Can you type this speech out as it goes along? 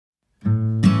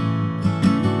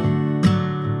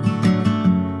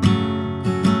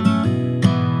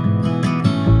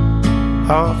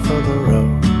off of the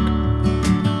road,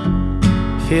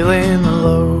 feeling the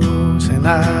lows, and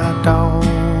I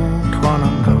don't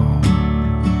wanna know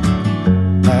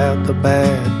about the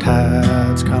bad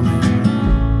tides coming.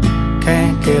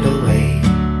 Can't get away,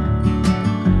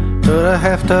 but I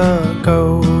have to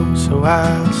go, so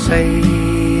I'll say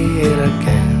it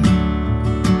again.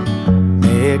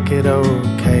 Make it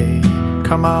okay,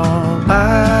 come on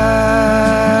by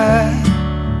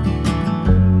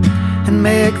and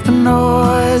make the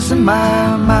noise in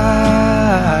my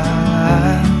mind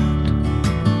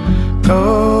go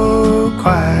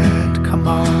quiet. Come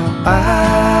on by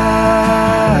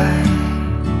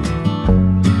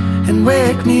and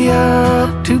wake me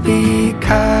up to be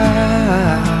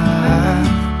kind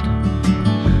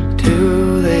to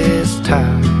this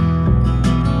time.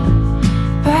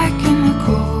 Back in the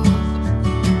cold,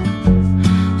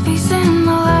 facing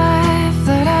the life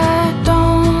that I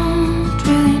don't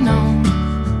really know,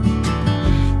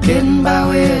 getting by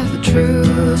with the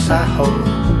truths I hold.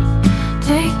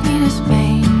 Take me to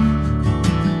Spain,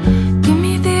 give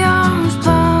me the orange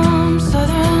plum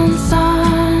southern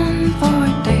sun for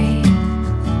a day.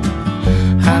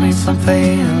 I need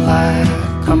something light,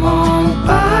 come on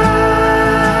by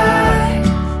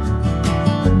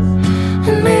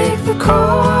and make the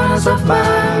corners of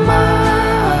my mind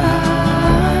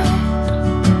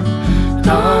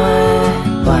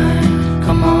not blind.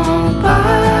 Come on by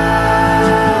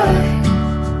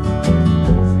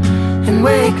and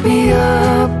wake me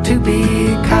up to be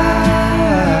kind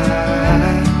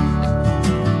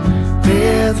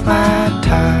with my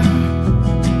time.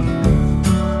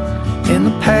 In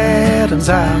the patterns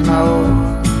I know,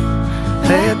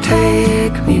 they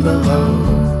take me below.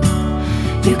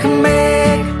 You can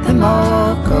make them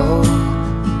all go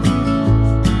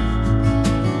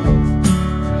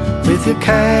with your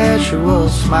casual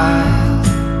smile,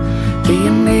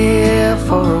 being near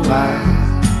for a while.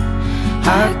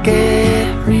 I get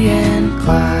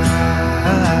re-inclined.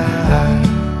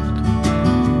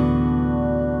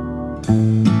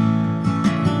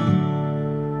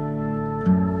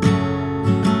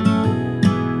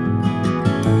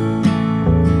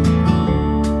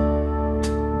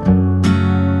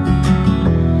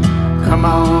 Come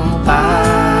on by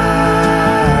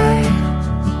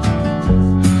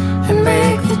and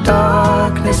make the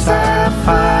darkness I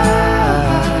find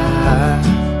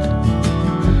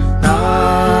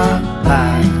not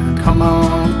blind. Come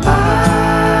on by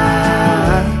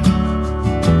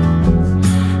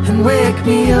and wake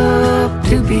me up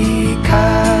to be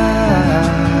kind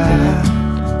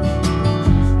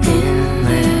in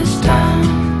this time.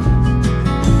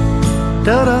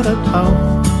 Da da da da.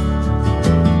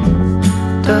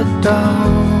 Da da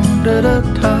da da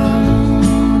da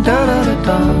da da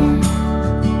da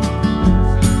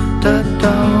da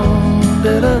da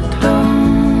da da da.